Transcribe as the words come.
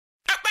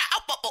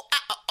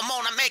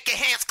gonna make your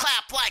hands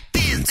clap like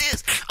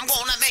this. I'm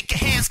gonna make your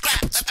hands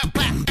clap.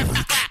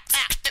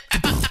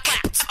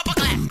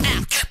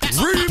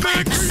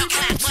 Remix.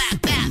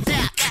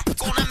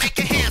 Gonna make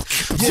your hands.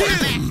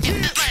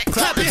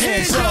 Clap your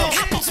hands,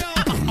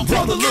 y'all.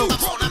 Brother Luke,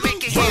 Gonna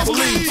make your hands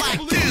clap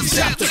like this.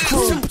 Shop the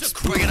crew.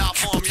 Bring it out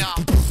for 'em,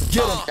 y'all.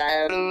 Get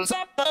 'em.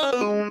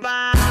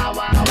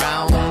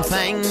 Round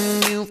thing,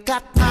 you've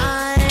got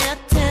my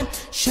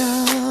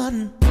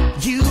attention.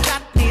 You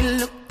got me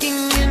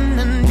looking in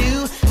a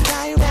new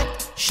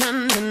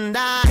direction, and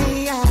I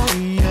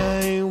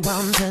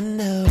want to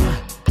know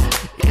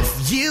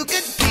if you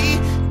could be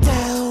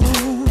down.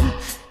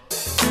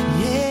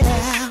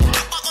 Yeah,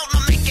 I'm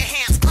gonna make your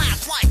hands clap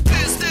like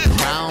this.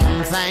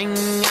 Round thing,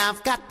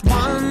 I've got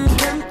one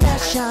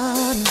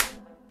confession.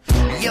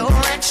 Your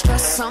extra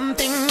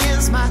something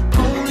is my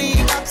only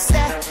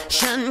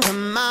obsession.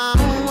 Come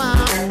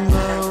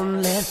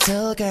on,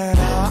 little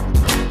girl,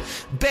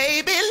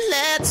 baby,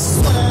 let's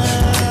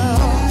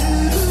swirl.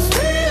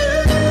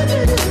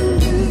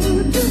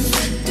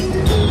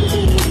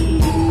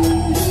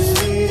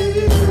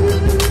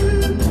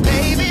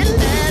 Baby,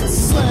 let's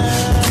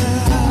swirl.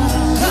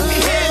 Let me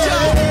hear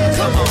y'all.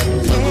 Come on,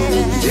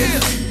 yeah.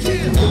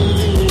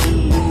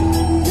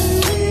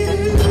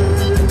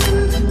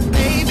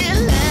 Baby,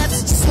 let's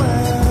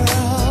swirl.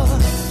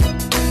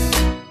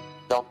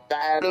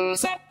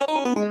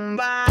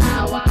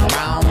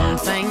 Round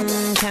thing,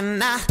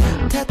 can I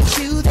touch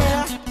you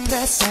there?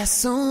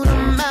 Press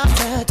un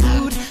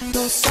multitude,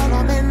 dos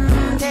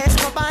solamente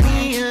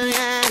company,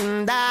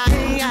 and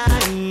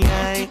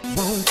I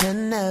want to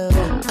know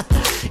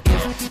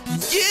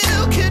if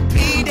you could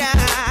be down.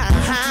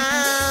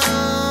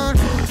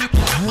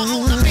 I'm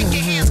gonna make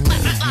your hands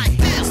clap like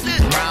this.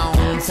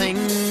 Round thing,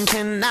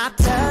 can I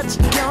touch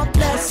your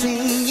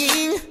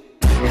blessing?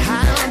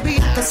 I'll be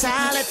the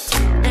salad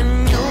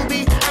and you'll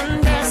be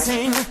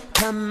undressing.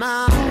 Come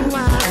on,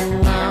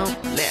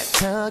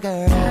 little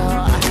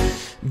girl,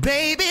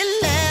 baby,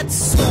 let's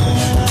swirl.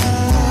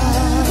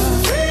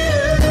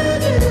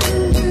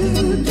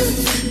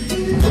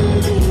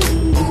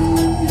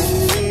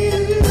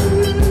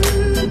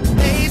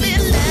 Baby,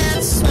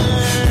 let's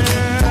swirl.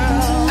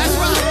 That's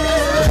right.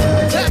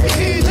 Let me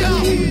hear you.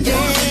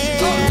 Yeah.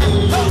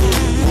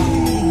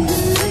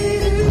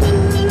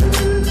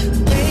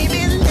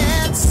 Baby,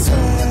 let's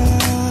swirl.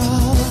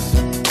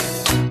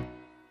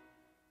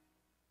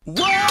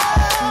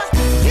 Whoa,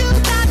 you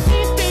got me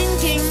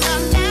thinking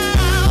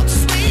aloud,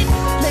 sweet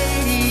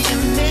lady, you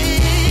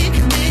make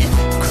me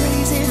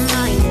crazy.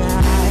 My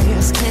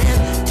eyes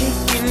can't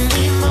take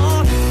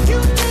anymore. You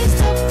taste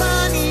so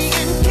funny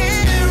and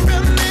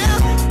caramel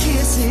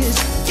kisses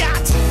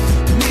got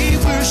me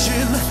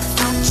wishing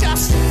I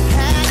just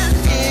had a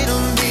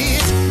little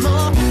bit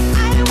more.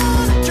 I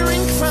wanna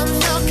drink from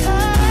your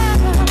cup,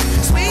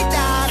 sweet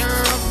daughter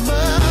of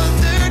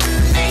Mother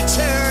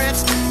Nature.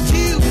 It's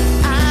you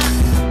I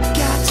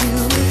got to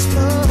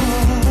explore.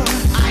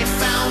 I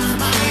found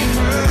my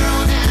pearl,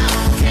 now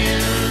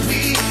can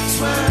we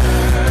swerve?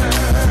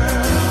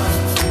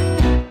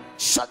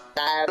 Shut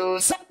that up.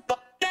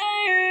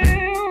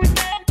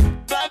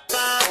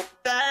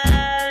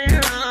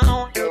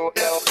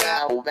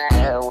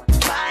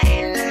 My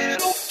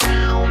little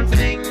brown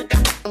thing,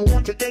 I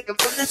want to take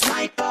it from this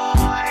white boy.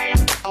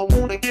 I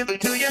wanna give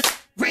it to you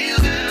real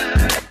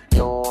good.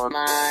 You're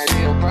my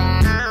little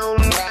brown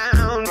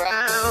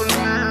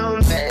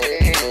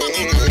thing.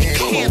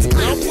 Hands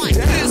clap like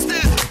this.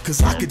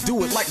 Cause I could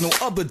do it like no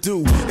other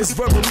do. It's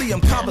verbally,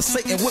 I'm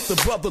conversating with the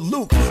brother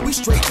Luke. We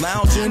straight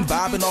lounging,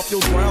 vibing off your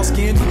brown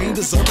skin, green,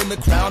 deserving the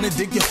crown, and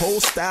dig your whole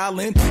style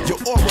in your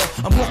aura.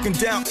 I'm walking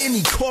down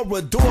any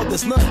corridor.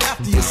 There's none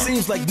after you,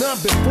 seems like none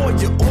before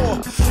you.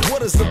 Or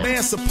what is the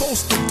man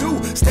supposed to do?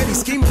 Steady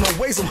scheming on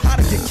ways on how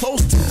to get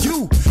close to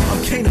you.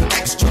 I'm caning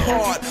extra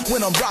hard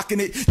when I'm rocking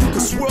it. You can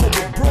swirl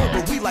with bro,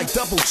 but we like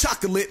double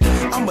chocolate.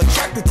 I'm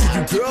attracted to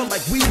you, girl,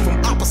 like we from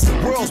opposite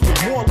worlds,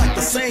 but more like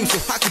the same. So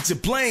how could you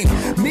blame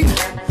me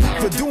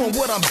for doing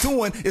what I'm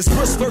doing? It's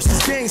risk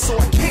versus gain, so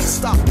I can't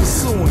stop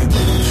pursuing.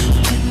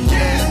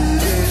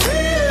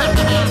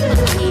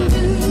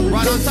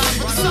 Right on top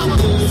of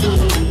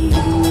summer.